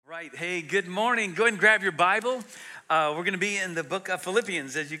right. Hey, good morning. Go ahead and grab your Bible. We're going to be in the book of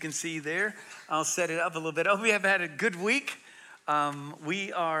Philippians, as you can see there. I'll set it up a little bit. I hope you have had a good week.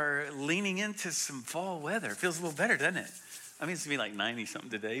 We are leaning into some fall weather. It feels a little better, doesn't it? I mean, it's going to be like 90 something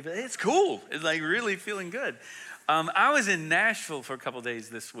today, but it's cool. It's like really feeling good. I was in Nashville for a couple days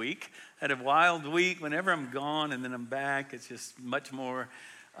this week. Had a wild week. Whenever I'm gone and then I'm back, it's just much more.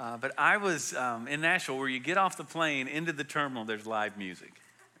 But I was in Nashville, where you get off the plane into the terminal, there's live music,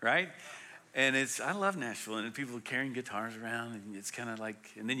 right? And I love Nashville, and people are carrying guitars around, and it's kind of like,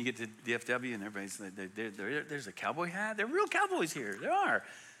 and then you get to DFW, and everybody's like, there's a cowboy hat. There are real cowboys here. There are,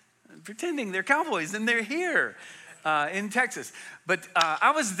 pretending they're cowboys, and they're here in Texas. But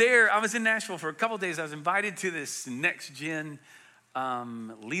I was there. I was in Nashville for a couple of days. I was invited to this Next Gen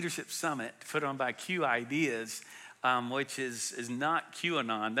Leadership Summit put on by Q Ideas. Which is not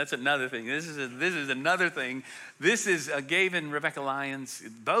QAnon. That's another thing. This is another thing. This is Gabe and Rebecca Lyons.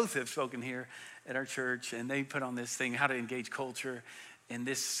 Both have spoken here at our church, and they put on this thing, how to engage culture in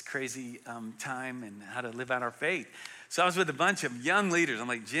this crazy time and how to live out our faith. So I was with a bunch of young leaders. I'm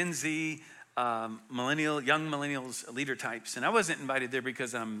like Gen Z, young millennials, leader types, and I wasn't invited there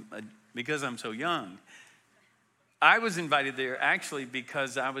because I'm so young. I was invited there actually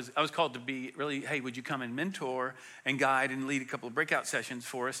because I was called to be really, hey, would you come and mentor and guide and lead a couple of breakout sessions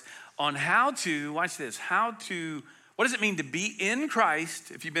for us on how to, watch this, what does it mean to be in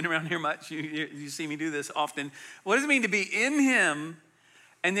Christ? If you've been around here much, you see me do this often. What does it mean to be in Him?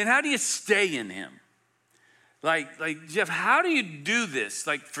 And then how do you stay in Him? Like Jeff, how do you do this?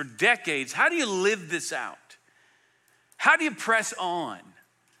 Like for decades, how do you live this out? How do you press on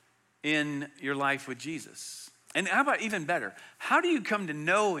in your life with Jesus? And how about even better? How do you come to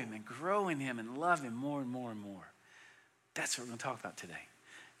know Him and grow in Him and love Him more and more and more? That's what we're going to talk about today.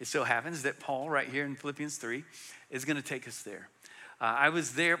 It so happens that Paul, right here in Philippians 3, is going to take us there. I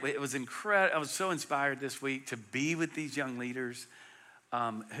was there. It was incredible. I was so inspired this week to be with these young leaders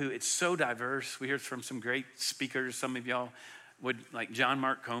who it's so diverse. We heard from some great speakers. Some of y'all would, like John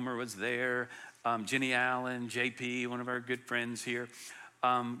Mark Comer was there. Jenny Allen, JP, one of our good friends here.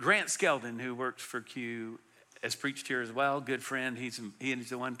 Grant Skeldon, who works for Q, has preached here as well, good friend. He's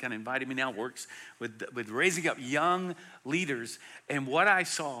the one kind of invited me now, works with raising up young leaders. And what I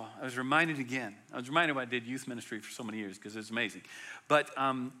saw, I was reminded why I did youth ministry for so many years, because it's amazing. But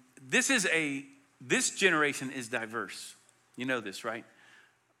this generation is diverse. You know this, right?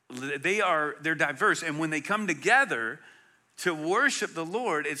 They're diverse. And when they come together to worship the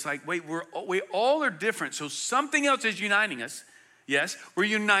Lord, it's like, wait, we all are different. So something else is uniting us. Yes, we're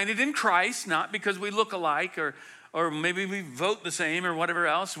united in Christ, not because we look alike or maybe we vote the same or whatever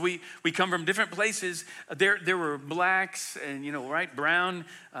else. We come from different places. There were blacks and, right, brown,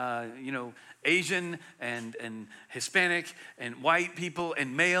 Asian and Hispanic and white people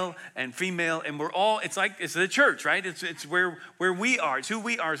and male and female. And we're all, it's the church, right? It's where we are. It's who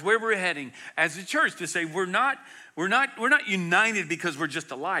we are. It's where we're heading as a church to say we're not united because we're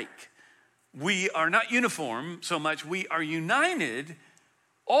just alike. We are not uniform so much. We are united,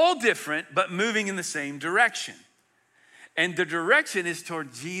 all different, but moving in the same direction. And the direction is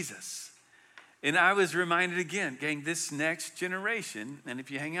toward Jesus. And I was reminded again, gang, this next generation, and if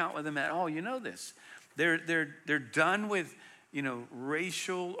you hang out with them at all, you know this. They're done with,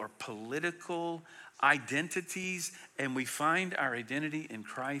 racial or political identities, and we find our identity in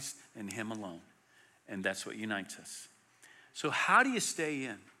Christ and Him alone. And that's what unites us. So how do you stay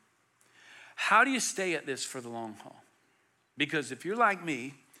in? How do you stay at this for the long haul? Because if you're like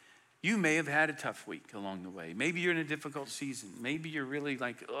me, you may have had a tough week along the way. Maybe you're in a difficult season. Maybe you're really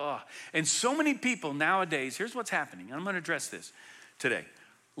like, oh. And so many people nowadays, here's what's happening. I'm going to address this today.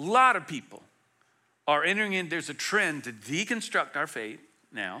 A lot of people are entering in, there's a trend to deconstruct our faith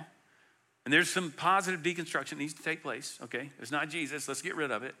now. And there's some positive deconstruction that needs to take place, okay? It's not Jesus, let's get rid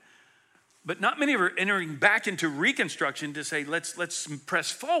of it. But not many are entering back into reconstruction to say, let's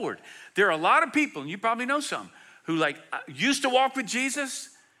press forward. There are a lot of people, and you probably know some, who used to walk with Jesus,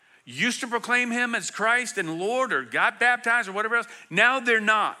 used to proclaim Him as Christ and Lord, or got baptized or whatever else. Now they're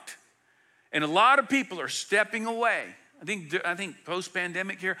not. And a lot of people are stepping away. I think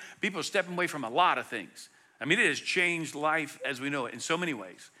post-pandemic here, people are stepping away from a lot of things. I mean, it has changed life as we know it in so many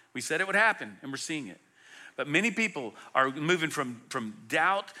ways. We said it would happen, and we're seeing it. But many people are moving from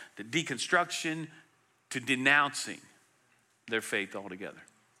doubt to deconstruction to denouncing their faith altogether.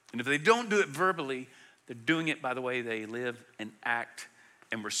 And if they don't do it verbally, they're doing it by the way they live and act.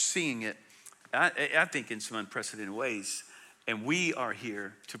 And we're seeing it, I think, in some unprecedented ways. And we are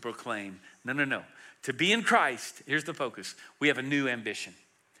here to proclaim, no. To be in Christ, here's the focus. We have a new ambition.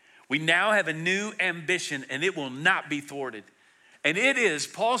 We now have a new ambition, and it will not be thwarted. And it is,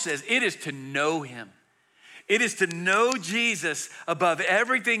 Paul says, it is to know him. It is to know Jesus above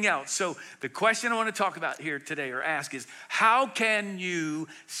everything else. So the question I want to talk about here today or ask is, how can you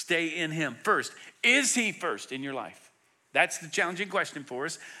stay in him? First, is he first in your life? That's the challenging question for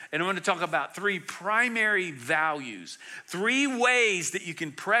us. And I want to talk about 3 primary values, 3 ways that you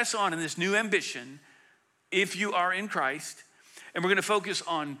can press on in this new ambition if you are in Christ. And we're going to focus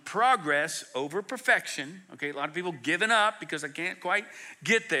on progress over perfection. Okay, a lot of people giving up because I can't quite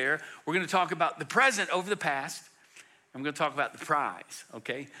get there. We're going to talk about the present over the past. And we're going to talk about the prize,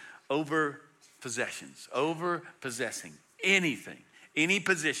 okay, over possessions, over possessing anything, any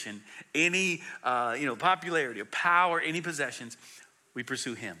position, any popularity or power, any possessions. We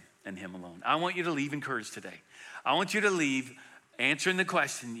pursue him and him alone. I want you to leave encouraged today. I want you to leave answering the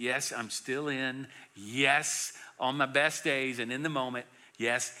question, yes, I'm still in. Yes, on my best days and in the moment,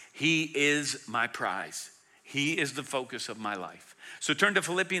 yes, he is my prize. He is the focus of my life. So turn to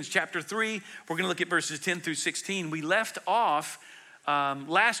Philippians chapter 3. We're going to look at verses 10 through 16. We left off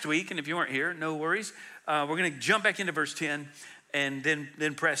last week, and if you weren't here, no worries. We're going to jump back into verse 10 and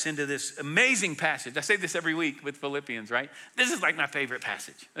then press into this amazing passage. I say this every week with Philippians, right? This is like my favorite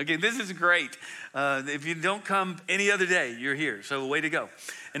passage. Okay, this is great. If you don't come any other day, you're here. So way to go.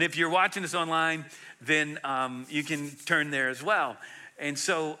 And if you're watching this online, then you can turn there as well. And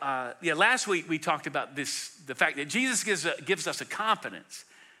so, last week we talked about the fact that Jesus gives us a confidence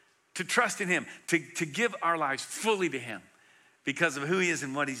to trust in him, to give our lives fully to him because of who he is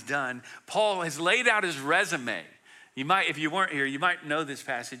and what he's done. Paul has laid out his resume. You might, if you weren't here, you might know this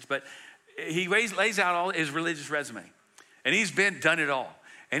passage, but he lays out all his religious resume. And he's done it all.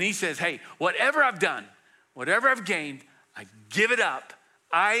 And he says, hey, whatever I've done, whatever I've gained, I give it up.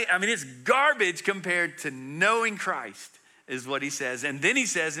 I mean, it's garbage compared to knowing Christ, is what he says. And then he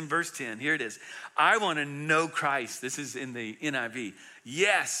says in verse 10, here it is, I want to know Christ. This is in the NIV.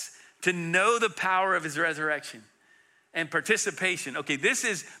 Yes, to know the power of his resurrection and participation. Okay, this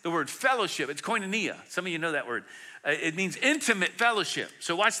is the word fellowship. It's koinonia. Some of you know that word. It means intimate fellowship.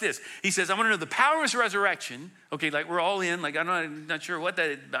 So watch this. He says, I want to know the power of his resurrection. Okay, like we're all in. Like I'm not sure what that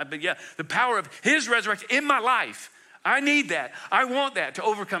is, but yeah, the power of his resurrection in my life. I need that. I want that to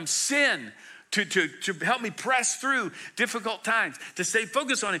overcome sin, to help me press through difficult times, to stay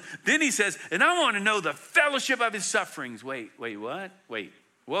focused on him. Then he says, and I want to know the fellowship of his sufferings. Wait, what? Wait,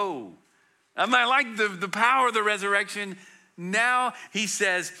 whoa. I might like the power of the resurrection. Now he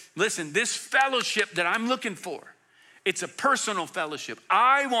says, listen, this fellowship that I'm looking for, it's a personal fellowship.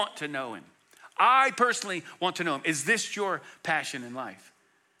 I want to know him. I personally want to know him. Is this your passion in life?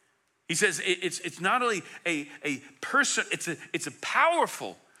 He says it's not only a person, it's a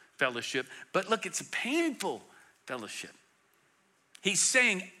powerful fellowship, but look, it's a painful fellowship. He's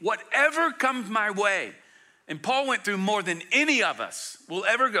saying whatever comes my way, and Paul went through more than any of us will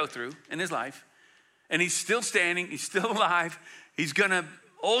ever go through in his life, and he's still standing, he's still alive, he's gonna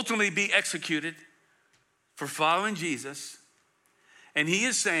ultimately be executed for following Jesus. And he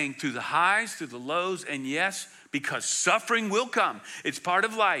is saying through the highs, through the lows, and yes, because suffering will come. It's part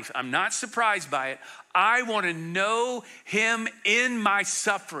of life. I'm not surprised by it. I want to know him in my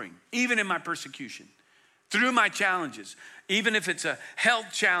suffering, even in my persecution, through my challenges, even if it's a health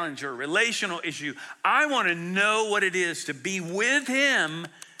challenge or a relational issue. I want to know what it is to be with him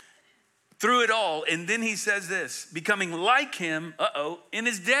through it all. And then he says this, becoming like him, in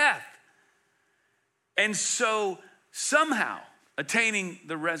his death. And so somehow attaining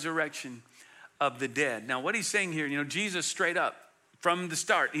the resurrection of the dead. Now, what he's saying here, Jesus straight up from the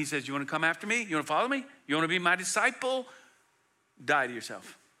start, he says, you want to come after me? You want to follow me? You want to be my disciple? Die to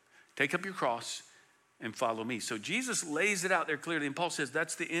yourself. Take up your cross and follow me. So Jesus lays it out there clearly. And Paul says,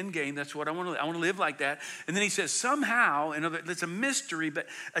 that's the end game. That's what I want to live like that. And then he says, somehow, it's a mystery, but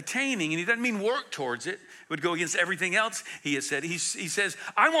attaining, and he doesn't mean work towards it. It would go against everything else he has said. He says,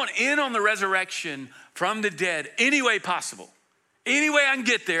 I want in on the resurrection from the dead any way possible. Any way I can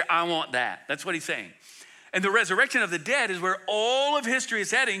get there, I want that. That's what he's saying. And the resurrection of the dead is where all of history is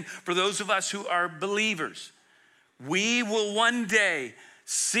heading for those of us who are believers. We will one day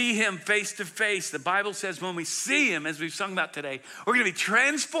see him face to face. The Bible says when we see him, as we've sung about today, we're going to be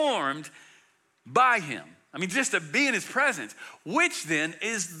transformed by him. I mean, just to be in his presence, which then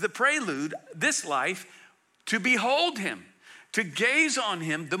is the prelude, this life, to behold him, to gaze on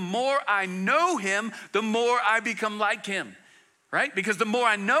him. The more I know him, the more I become like him. Right? Because the more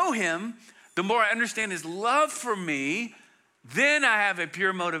I know him, the more I understand his love for me, then I have a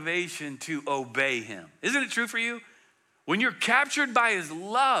pure motivation to obey him. Isn't it true for you? When you're captured by his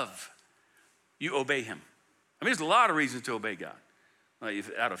love, you obey him. I mean, there's a lot of reasons to obey God.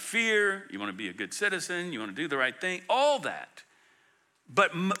 Out of fear, you want to be a good citizen, you want to do the right thing, all that.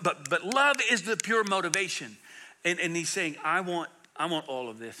 But love is the pure motivation. And he's saying, I want all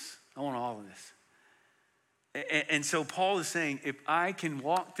of this. I want all of this. And so Paul is saying, if I can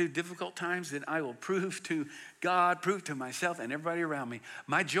walk through difficult times, then I will prove to God, prove to myself and everybody around me,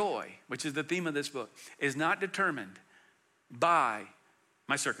 my joy, which is the theme of this book, is not determined by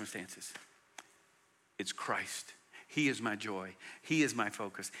my circumstances. It's Christ. He is my joy. He is my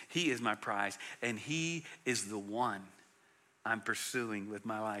focus. He is my prize. And he is the one I'm pursuing with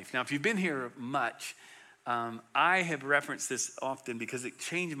my life. Now, if you've been here much, I have referenced this often because it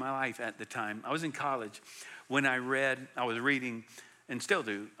changed my life at the time. I was in college when I was reading, and still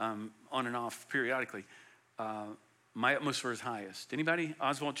do, on and off periodically, My Utmost for His Highest. Anybody?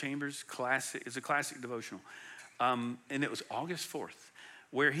 Oswald Chambers, classic. It's a classic devotional. And it was August 4th,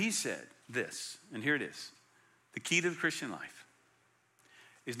 where he said this, and here it is. The key to the Christian life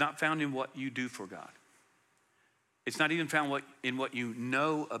is not found in what you do for God. It's not even found in what you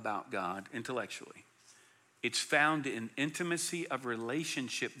know about God intellectually. It's found in intimacy of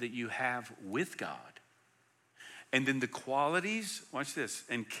relationship that you have with God. And then the qualities, watch this,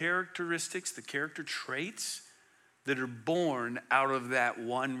 and characteristics, the character traits that are born out of that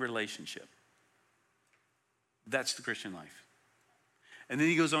one relationship. That's the Christian life. And then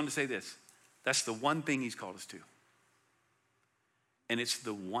he goes on to say this. That's the one thing he's called us to. And it's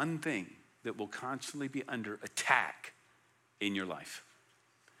the one thing that will constantly be under attack in your life.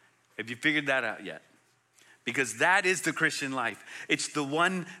 Have you figured that out yet? Because that is the Christian life. It's the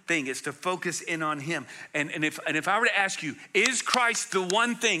one thing. It's to focus in on him. And if I were to ask you, is Christ the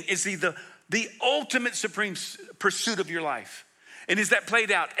one thing? Is he the ultimate supreme pursuit of your life? And is that played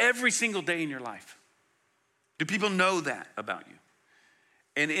out every single day in your life? Do people know that about you?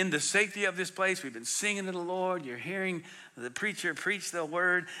 And in the safety of this place, we've been singing to the Lord. You're hearing the preacher preach the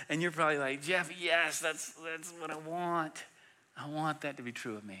word. And you're probably like, Jeff, yes, that's what I want. I want that to be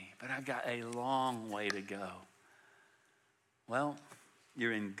true of me. But I've got a long way to go. Well,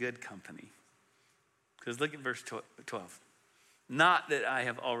 you're in good company. Because look at verse 12. Not that I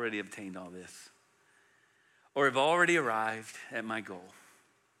have already obtained all this, or have already arrived at my goal,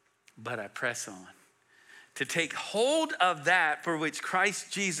 but I press on to take hold of that for which Christ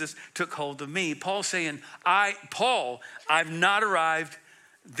Jesus took hold of me. Paul's saying, I've not arrived.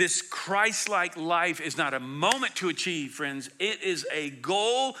 This Christ-like life is not a moment to achieve, friends. It is a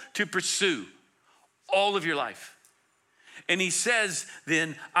goal to pursue all of your life. And he says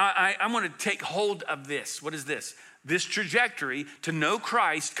then, I'm going to take hold of this. What is this? This trajectory to know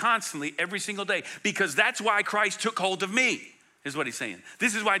Christ constantly every single day, because that's why Christ took hold of me, is what he's saying.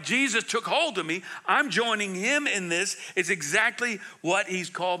 This is why Jesus took hold of me. I'm joining him in this. It's exactly what he's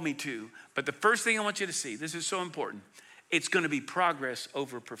called me to. But the first thing I want you to see, this is so important, it's going to be progress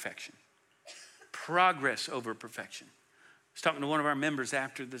over perfection. Progress over perfection. I was talking to one of our members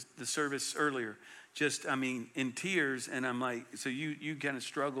after the service earlier, in tears, and I'm like, so you kind of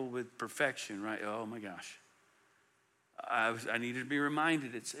struggle with perfection, right? Oh my gosh. I needed to be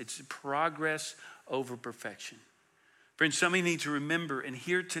reminded, it's progress over perfection. Friends, somebody needs to remember and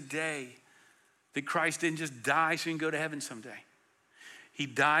hear today that Christ didn't just die so you can go to heaven someday. He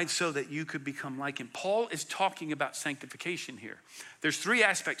died so that you could become like him. Paul is talking about sanctification here. There's three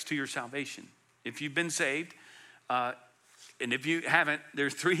aspects to your salvation. If you've been saved, and if you haven't,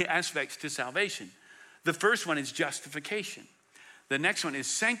 there's three aspects to salvation. The first one is justification. The next one is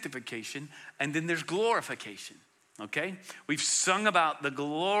sanctification, and then there's glorification. Okay? We've sung about the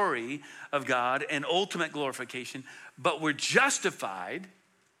glory of God and ultimate glorification, but we're justified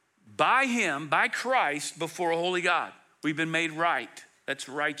by him, by Christ, before a holy God. We've been made right. That's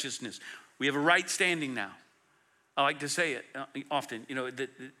righteousness. We have a right standing now. I like to say it often,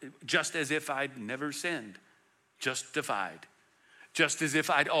 just as if I'd never sinned, justified. Just as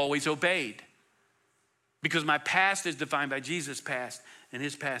if I'd always obeyed. Because my past is defined by Jesus' past, and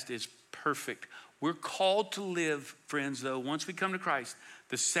his past is perfect. We're called to live, friends, though, once we come to Christ,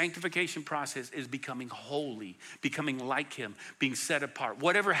 the sanctification process is becoming holy, becoming like him, being set apart.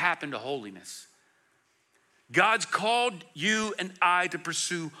 Whatever happened to holiness? God's called you and I to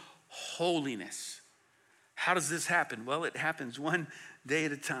pursue holiness. How does this happen? Well, it happens one day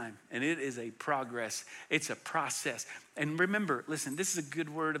at a time, and it is a progress. It's a process. And remember, listen, this is a good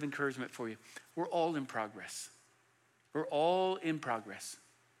word of encouragement for you. We're all in progress. We're all in progress.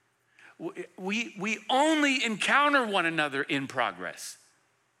 We only encounter one another in progress.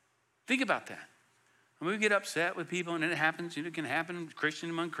 Think about that. When we get upset with people, and it happens, it can happen Christian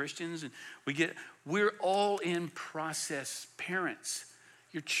among Christians, and we're all in process. Parents,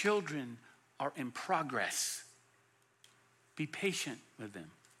 your children are in progress. Be patient with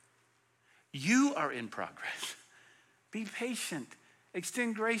them. You are in progress. Be patient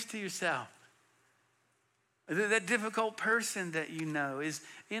Extend grace to yourself. That difficult person that you know is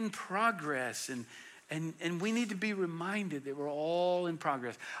in progress, and we need to be reminded that we're all in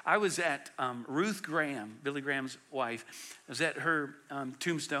progress. I was at Ruth Graham, Billy Graham's wife. I was at her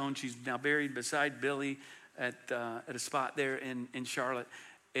tombstone. She's now buried beside Billy at a spot there in Charlotte,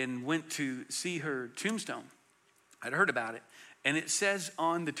 and went to see her tombstone. I'd heard about it, and it says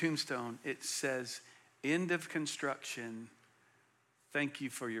on the tombstone, it says, "End of construction. Thank you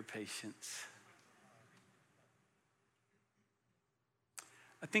for your patience."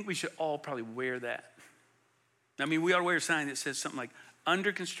 I think we should all probably wear that. I mean, we ought to wear a sign that says something like,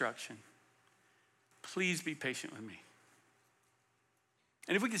 "Under construction. Please be patient with me."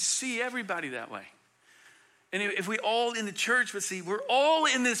 And if we could see everybody that way, and if we all in the church would see, we're all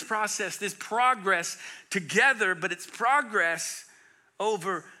in this process, this progress together, but it's progress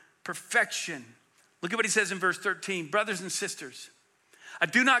over perfection. Look at what he says in verse 13. "Brothers and sisters, I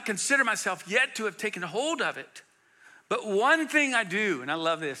do not consider myself yet to have taken hold of it. But one thing I do," and I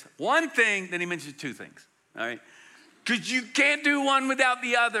love this, one thing, then he mentions two things, all right? Because you can't do one without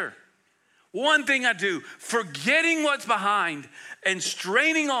the other. "One thing I do, forgetting what's behind and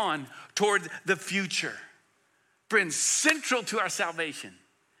straining on toward the future." Friends, central to our salvation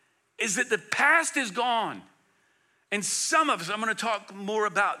is that the past is gone. And some of us, I'm going to talk more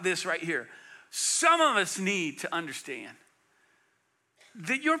about this right here. Some of us need to understand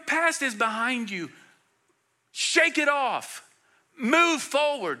that your past is behind you. Shake it off. Move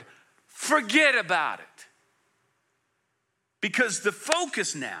forward. Forget about it. Because the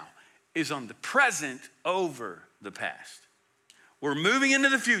focus now is on the present over the past. We're moving into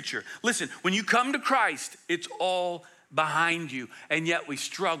the future. Listen, when you come to Christ, it's all behind you. And yet we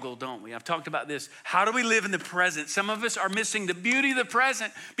struggle, don't we? I've talked about this. How do we live in the present? Some of us are missing the beauty of the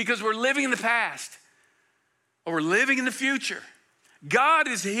present because we're living in the past or we're living in the future. God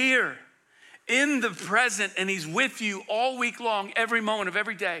is here in the present, and he's with you all week long, every moment of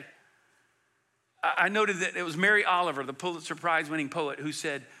every day. I noted that it was Mary Oliver, the Pulitzer Prize winning poet, who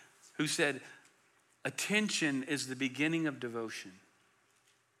said, "Attention is the beginning of devotion."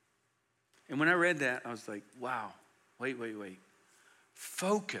 And when I read that, I was like, wow, wait.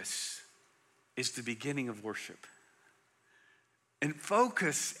 Focus is the beginning of worship. And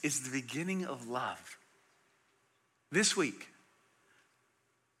focus is the beginning of love. This week,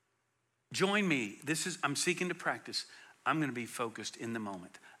 join me. I'm seeking to practice. I'm going to be focused in the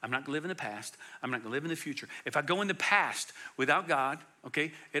moment. I'm not going to live in the past. I'm not going to live in the future. If I go in the past without God,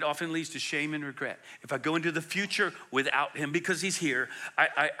 okay, it often leads to shame and regret. If I go into the future without him because he's here,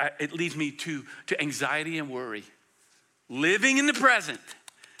 it leads me to anxiety and worry. Living in the present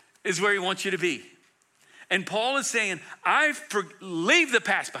is where he wants you to be. And Paul is saying, leave the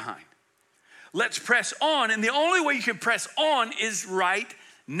past behind. Let's press on. And the only way you can press on is right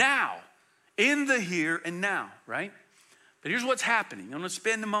now. In the here and now, right? But here's what's happening. I'm going to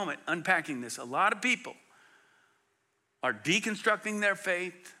spend a moment unpacking this. A lot of people are deconstructing their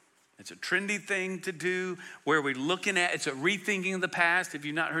faith. It's a trendy thing to do where we're looking at, it's a rethinking of the past. If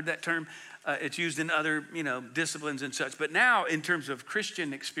you've not heard that term, it's used in other, disciplines and such. But now in terms of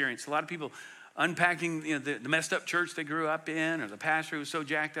Christian experience, a lot of people unpacking, the messed up church they grew up in, or the pastor who was so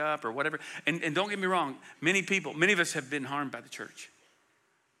jacked up or whatever. And don't get me wrong, many of us have been harmed by the church.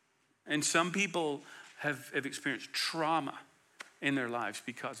 And some people have experienced trauma in their lives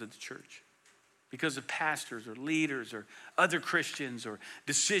because of the church, because of pastors or leaders or other Christians or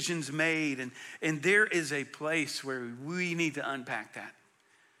decisions made. And there is a place where we need to unpack that.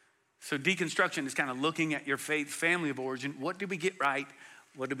 So deconstruction is kind of looking at your faith family of origin. What did we get right?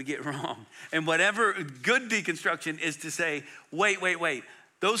 What did we get wrong? And whatever good deconstruction is to say, wait.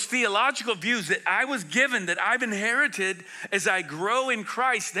 Those theological views that I was given, that I've inherited as I grow in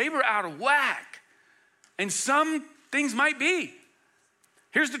Christ, they were out of whack. And some things might be.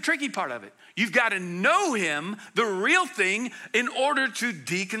 Here's the tricky part of it. You've got to know him, the real thing, in order to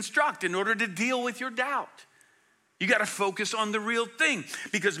deconstruct, in order to deal with your doubt. You got to focus on the real thing,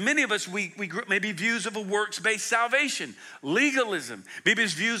 because many of us, we maybe views of a works-based salvation, legalism, maybe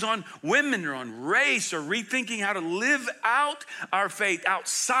it's views on women or on race, or rethinking how to live out our faith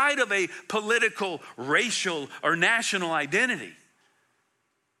outside of a political, racial, or national identity.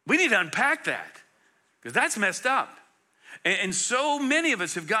 We need to unpack that, because that's messed up. And so many of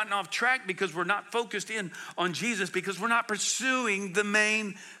us have gotten off track because we're not focused in on Jesus, because we're not pursuing the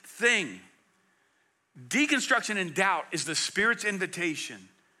main thing. Deconstruction and doubt is the Spirit's invitation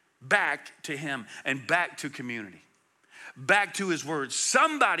back to him and back to community, back to his word.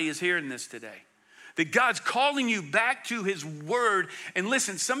 Somebody is hearing this today, that God's calling you back to his word. And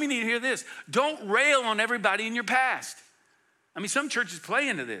listen, some of you need to hear this. Don't rail on everybody in your past. I mean, some churches play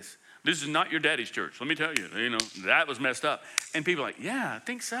into this. This is not your daddy's church. Let me tell you, that was messed up. And people are like, yeah, I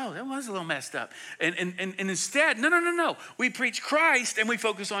think so. That was a little messed up. And instead, no. We preach Christ and we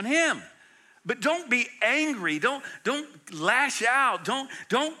focus on him. But don't be angry. Don't lash out.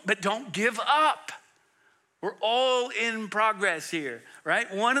 But don't give up. We're all in progress here,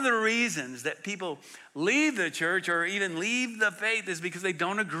 right? One of the reasons that people leave the church or even leave the faith is because they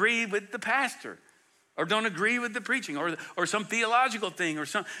don't agree with the pastor or don't agree with the preaching or some theological thing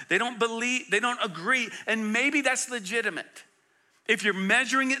they don't agree. And maybe that's legitimate. If you're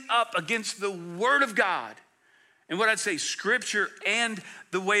measuring it up against the Word of God, and what I'd say, Scripture and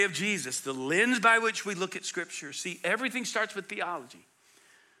the way of Jesus, the lens by which we look at Scripture. See, everything starts with theology.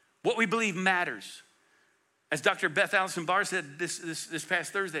 What we believe matters. As Dr. Beth Allison Barr said this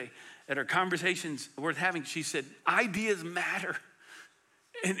past Thursday at our Conversations Worth Having, she said, ideas matter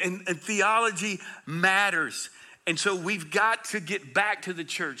and theology matters. And so we've got to get back to the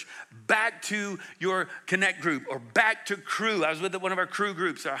church, back to your connect group or back to Cru. I was with one of our Cru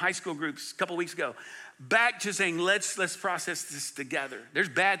groups, our high school groups a couple weeks ago. Back to saying, let's process this together. There's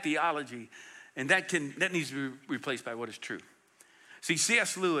bad theology and that needs to be replaced by what is true. See,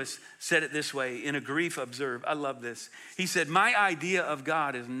 C.S. Lewis said it this way in A Grief Observed. I love this. He said, my idea of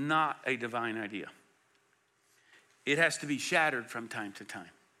God is not a divine idea. It has to be shattered from time to time.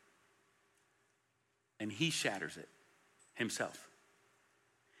 And he shatters it himself.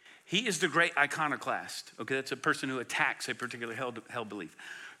 He is the great iconoclast. Okay, that's a person who attacks a particular held belief.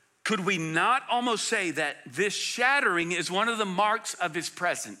 Could we not almost say that this shattering is one of the marks of his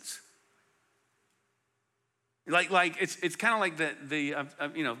presence? Like it's kind of like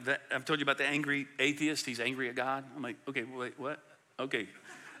I've told you about the angry atheist. He's angry at God. I'm like, okay, wait, what? Okay,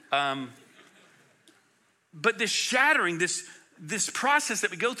 but this shattering, this process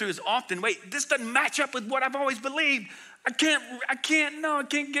that we go through is often, wait, this doesn't match up with what I've always believed. I can't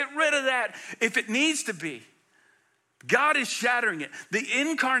get rid of that if it needs to be. God is shattering it. The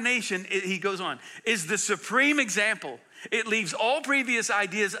incarnation, he goes on, is the supreme example. It leaves all previous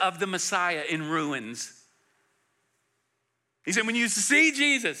ideas of the Messiah in ruins. He said, when you see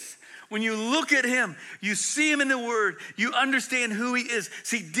Jesus, when you look at him, you see him in the Word, you understand who he is.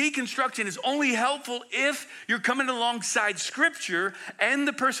 See, deconstruction is only helpful if you're coming alongside Scripture and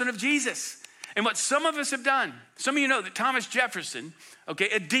the person of Jesus. And what some of us have done, some of you know that Thomas Jefferson, okay,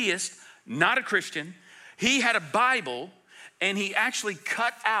 a deist, not a Christian, he had a Bible and he actually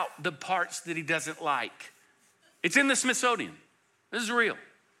cut out the parts that he doesn't like. It's in the Smithsonian. This is real.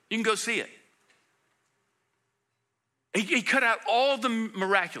 You can go see it. He cut out all the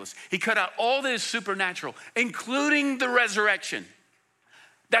miraculous. He cut out all that is supernatural, including the resurrection.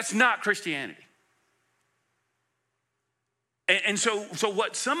 That's not Christianity. And so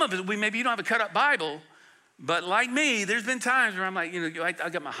what some of us, maybe you don't have a cut up Bible, but like me, there's been times where I'm like, I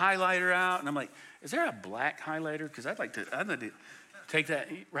got my highlighter out and I'm like, is there a black highlighter? Because I'd like to take that,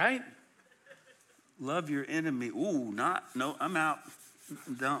 right? Love your enemy. Ooh, no, I'm out.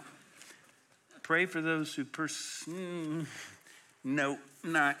 Don't. Pray for those who no,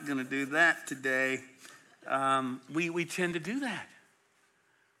 not going to do that today. We tend to do that.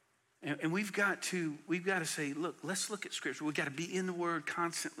 And we've got to say, look, let's look at Scripture. We've got to be in the Word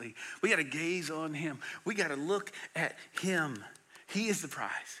constantly. We got to gaze on him. We got to look at him. He is the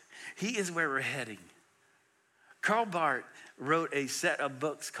prize. He is where we're heading. Karl Barth wrote a set of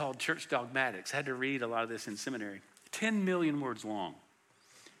books called Church Dogmatics. I had to read a lot of this in seminary. 10 million words long.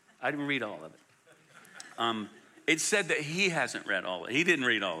 I didn't read all of it. It said that he hasn't read all of it. He didn't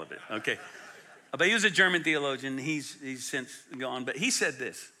read all of it, okay? But he was a German theologian. He's since gone. But he said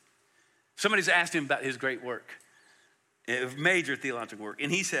this. Somebody's asked him about his great work, major theological work.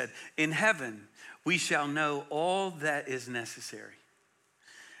 And he said, in heaven, we shall know all that is necessary.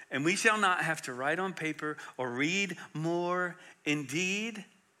 And we shall not have to write on paper or read more. Indeed,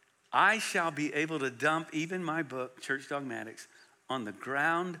 I shall be able to dump even my book, Church Dogmatics, on the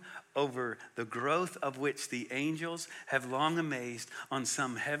ground over the growth of which the angels have long amazed on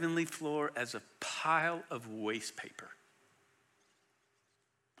some heavenly floor as a pile of waste paper.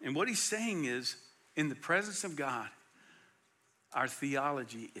 And what he's saying is, in the presence of God, our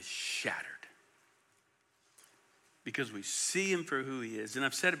theology is shattered. Because we see him for who he is. And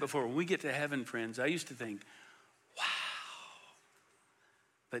I've said it before, when we get to heaven, friends, I used to think, wow.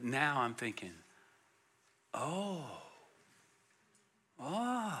 But now I'm thinking, oh,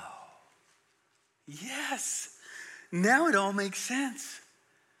 yes. Now it all makes sense.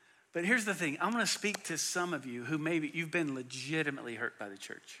 But here's the thing. I'm going to speak to some of you who maybe you've been legitimately hurt by the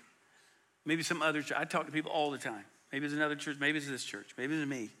church. Maybe some other church. I talk to people all the time. Maybe it's another church. Maybe it's this church. Maybe it's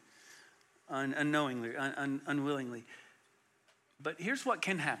me. Unknowingly, unwillingly. But here's what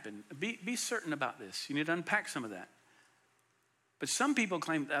can happen. Be certain about this. You need to unpack some of that. But some people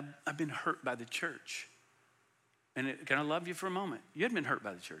claim, I've been hurt by the church. And can I love you for a moment? You haven't been hurt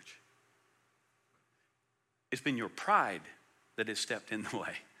by the church. It's been your pride that has stepped in the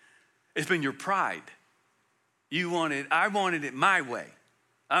way. It's been your pride. I wanted it my way.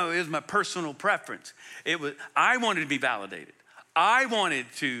 It was my personal preference. I wanted to be validated. I wanted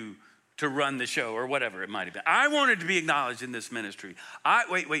to run the show or whatever it might have been. I wanted to be acknowledged in this ministry.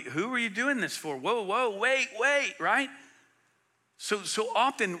 Wait, who are you doing this for? Whoa, wait, right? So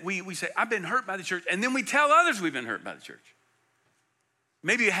often we say, I've been hurt by the church, and then we tell others we've been hurt by the church.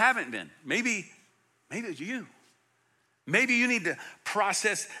 Maybe you haven't been. Maybe it's you. Maybe you need to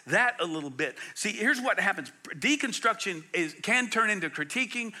process that a little bit. See, here's what happens. Deconstruction can turn into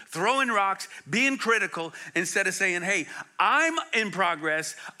critiquing, throwing rocks, being critical, instead of saying, hey, I'm in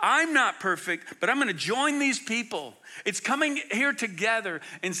progress. I'm not perfect, but I'm going to join these people. It's coming here together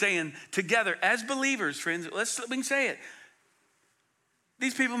and saying, together as believers, friends, we can say it.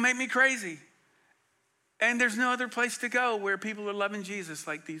 These people make me crazy. And there's no other place to go where people are loving Jesus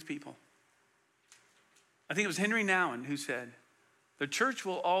like these people. I think it was Henry Nouwen who said, the church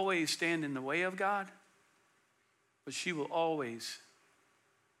will always stand in the way of God, but she will always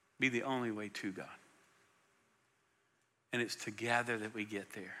be the only way to God. And it's together that we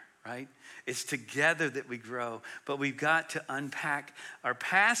get there, right? It's together that we grow, but we've got to unpack our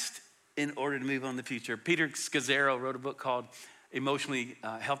past in order to move on to the future. Peter Scazzero wrote a book called Emotionally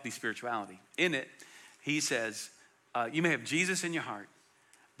Healthy Spirituality. In it, he says, you may have Jesus in your heart,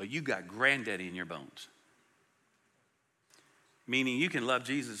 but you got granddaddy in your bones. Meaning you can love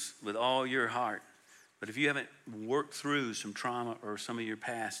Jesus with all your heart, but if you haven't worked through some trauma or some of your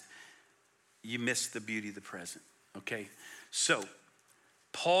past, you miss the beauty of the present, okay? So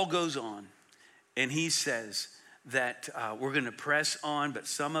Paul goes on and he says that we're going to press on, but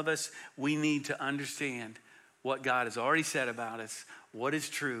some of us, we need to understand what God has already said about us, what is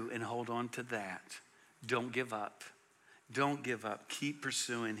true, and hold on to that. Don't give up. Don't give up. Keep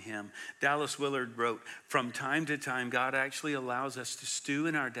pursuing him. Dallas Willard wrote, from time to time, God actually allows us to stew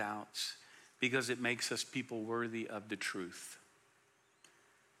in our doubts because it makes us people worthy of the truth.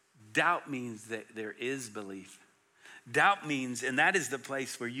 Doubt means that there is belief. Doubt means, and that is the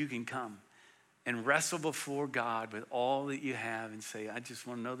place where you can come and wrestle before God with all that you have and say, I just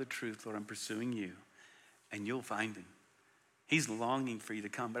want to know the truth, Lord, I'm pursuing you. And you'll find him. He's longing for you to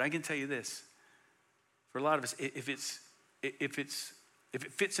come. But I can tell you this, for a lot of us, if it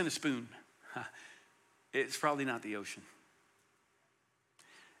fits in a spoon, it's probably not the ocean.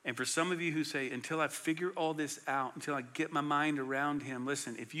 And for some of you who say, until I figure all this out, until I get my mind around him,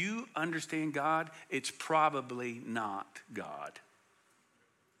 listen, if you understand God, it's probably not God.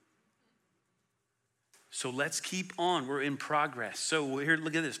 So let's keep on. We're in progress. So here,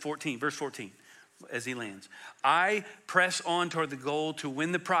 look at this, verse 14. As he lands, I press on toward the goal to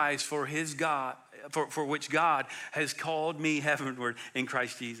win the prize for for which God has called me heavenward in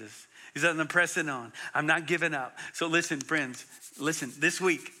Christ Jesus. He says, I'm pressing on. I'm not giving up. So listen, friends, this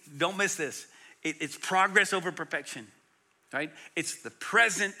week, don't miss this. It's progress over perfection, right? It's the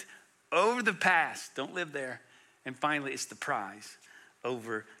present over the past. Don't live there. And finally, it's the prize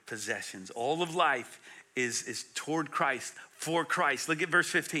over possessions. All of life is toward Christ, for Christ. Look at verse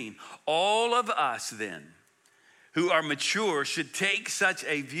 15. All of us then who are mature should take such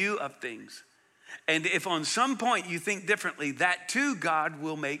a view of things. And if on some point you think differently, that too God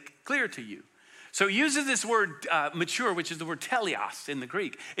will make clear to you. So he uses this word mature, which is the word teleos in the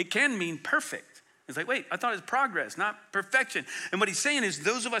Greek. It can mean perfect. It's like, wait, I thought it was progress, not perfection. And what he's saying is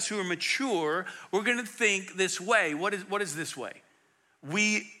those of us who are mature, we're going to think this way. What is this way?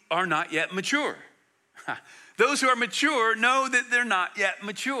 We are not yet mature. Those who are mature know that they're not yet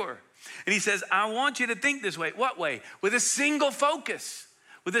mature. And he says, I want you to think this way. What way? With a single focus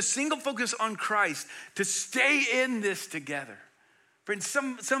on Christ, to stay in this together. Friends,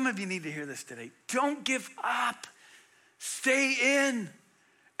 some of you need to hear this today. Don't give up. Stay in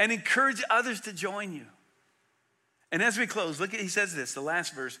and encourage others to join you. And as we close, he says this, the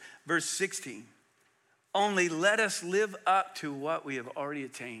last verse 16. Only let us live up to what we have already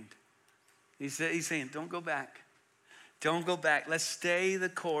attained. He's saying, don't go back. Don't go back. Let's stay the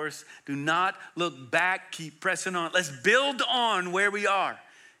course. Do not look back. Keep pressing on. Let's build on where we are.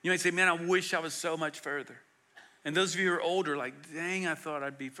 You might say, man, I wish I was so much further. And those of you who are older, like, dang, I thought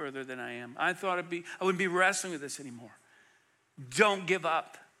I'd be further than I am. I wouldn't be wrestling with this anymore. Don't give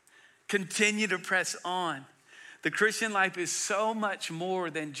up. Continue to press on. The Christian life is so much more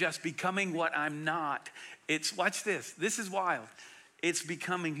than just becoming what I'm not. Watch this. This is wild. It's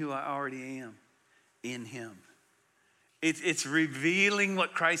becoming who I already am in him. It's revealing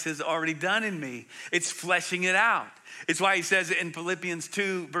what Christ has already done in me. It's fleshing it out. It's why he says in Philippians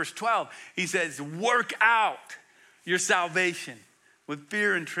 2, verse 12, he says, work out your salvation with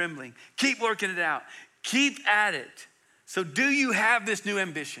fear and trembling. Keep working it out. Keep at it. So do you have this new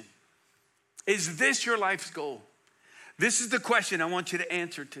ambition? Is this your life's goal? This is the question I want you to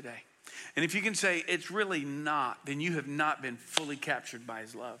answer today. And if you can say it's really not, then you have not been fully captured by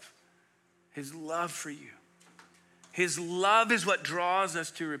his love. His love for you. His love is what draws us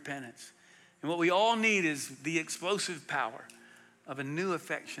to repentance. And what we all need is the explosive power of a new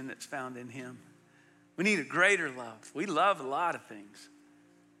affection that's found in him. We need a greater love. We love a lot of things.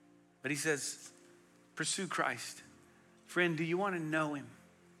 But he says, pursue Christ. Friend, do you want to know him?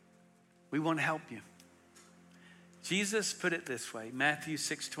 We want to help you. Jesus put it this way, Matthew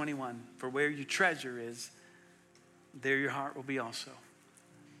 6:21, for where your treasure is, there your heart will be also.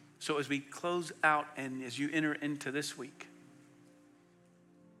 So as we close out and as you enter into this week,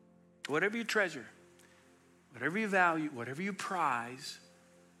 whatever you treasure, whatever you value, whatever you prize,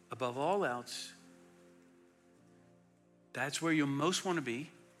 above all else, that's where you'll most want to be,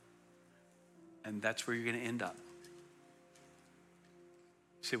 and that's where you're going to end up.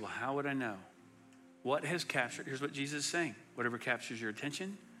 You say, well, how would I know? What has captured? Here's what Jesus is saying. Whatever captures your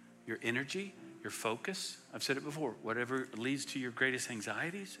attention, your energy, your focus. I've said it before. Whatever leads to your greatest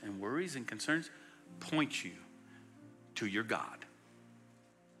anxieties and worries and concerns, points you to your God.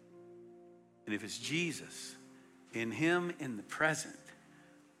 And if it's Jesus, in him in the present,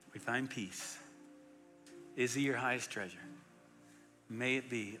 we find peace. Is he your highest treasure? May it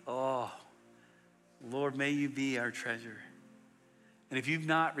be. Oh, Lord, may you be our treasure. And if you've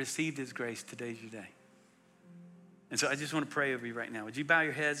not received his grace, today's your day. And so I just want to pray over you right now. Would you bow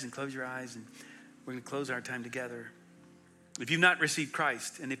your heads and close your eyes? And we're going to close our time together. If you've not received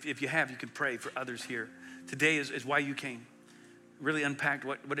Christ, and if you have, you can pray for others here. Today is why you came. Really unpacked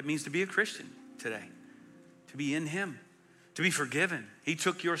what it means to be a Christian today. To be in him. To be forgiven. He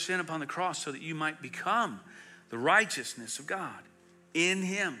took your sin upon the cross so that you might become the righteousness of God in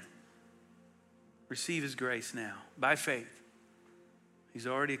him. Receive his grace now by faith. He's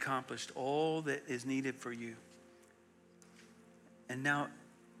already accomplished all that is needed for you. And now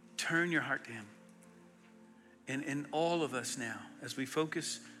turn your heart to him. And all of us now, as we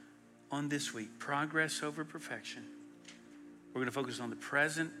focus on this week, progress over perfection, we're going to focus on the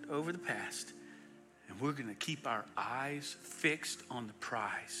present over the past. And we're going to keep our eyes fixed on the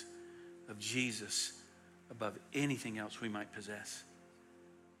prize of Jesus above anything else we might possess.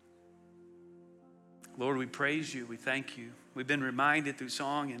 Lord, we praise you. We thank you. We've been reminded through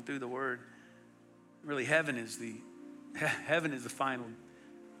song and through the word. Really, heaven is the final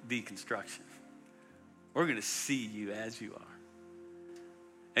deconstruction. We're going to see you as you are.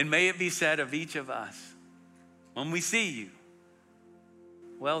 And may it be said of each of us, when we see you,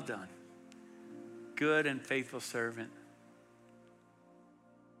 well done, good and faithful servant.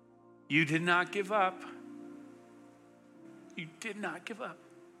 You did not give up. You did not give up.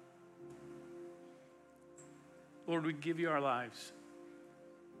 Lord, we give you our lives.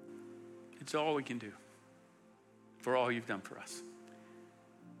 It's all we can do for all you've done for us.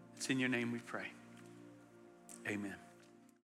 It's in your name we pray. Amen.